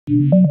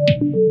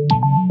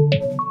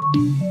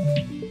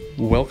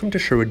Welcome to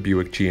Sherwood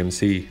Buick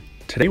GMC.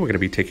 Today we're going to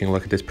be taking a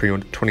look at this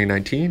pre-owned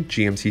 2019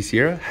 GMC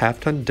Sierra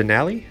half-ton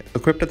Denali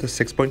equipped with a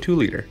 6.2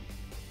 liter.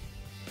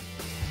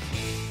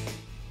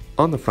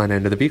 On the front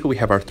end of the vehicle we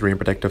have our 3-in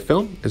protective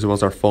film as well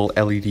as our full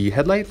LED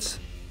headlights.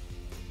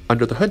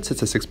 Under the hood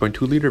sits a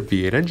 6.2 liter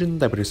V8 engine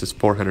that produces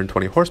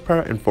 420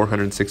 horsepower and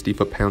 460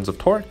 foot-pounds of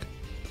torque.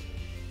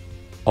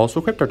 Also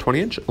equipped are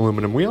 20-inch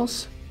aluminum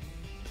wheels,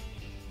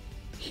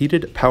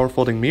 heated power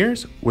folding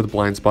mirrors with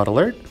blind spot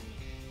alert,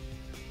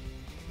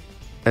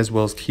 as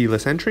well as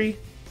keyless entry.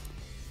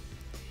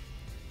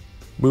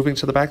 Moving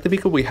to the back of the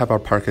vehicle, we have our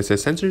park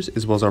assist sensors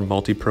as well as our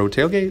MultiPro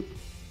tailgate.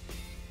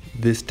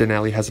 This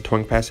Denali has a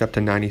towing capacity up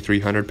to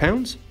 9,300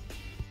 pounds.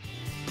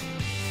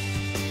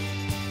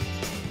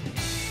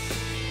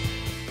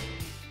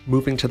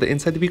 Moving to the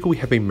inside of the vehicle, we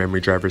have a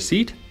memory driver's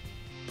seat,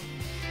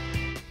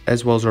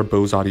 as well as our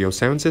Bose audio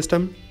sound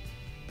system,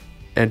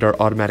 and our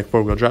automatic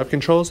 4-wheel drive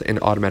controls and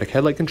automatic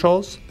headlight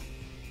controls.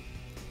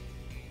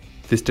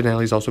 This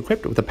Denali is also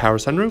equipped with a power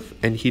sunroof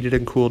and heated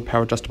and cooled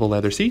power adjustable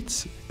leather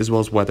seats, as well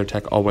as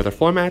WeatherTech all-weather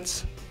floor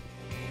mats.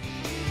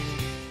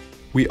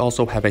 We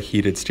also have a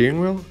heated steering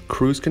wheel,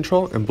 cruise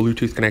control, and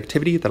Bluetooth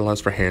connectivity that allows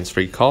for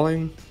hands-free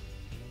calling.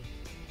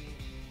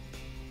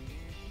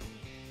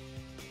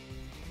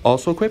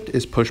 Also equipped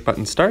is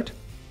push-button start,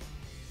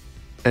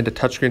 and a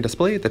touchscreen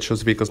display that shows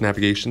the vehicle's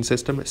navigation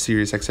system,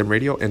 SiriusXM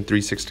radio, and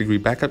 360-degree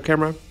backup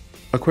camera.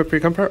 Equipped for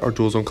your comfort are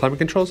dual-zone climate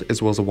controls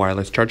as well as a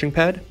wireless charging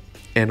pad.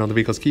 And on the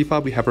vehicle's key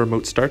fob, we have a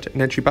remote start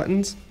and entry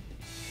buttons.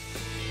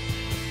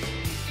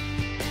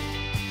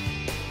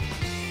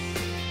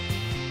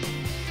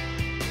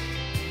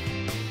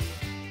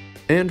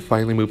 And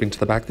finally, moving to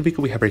the back of the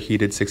vehicle, we have our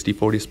heated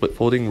 60/40 split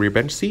folding rear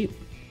bench seat.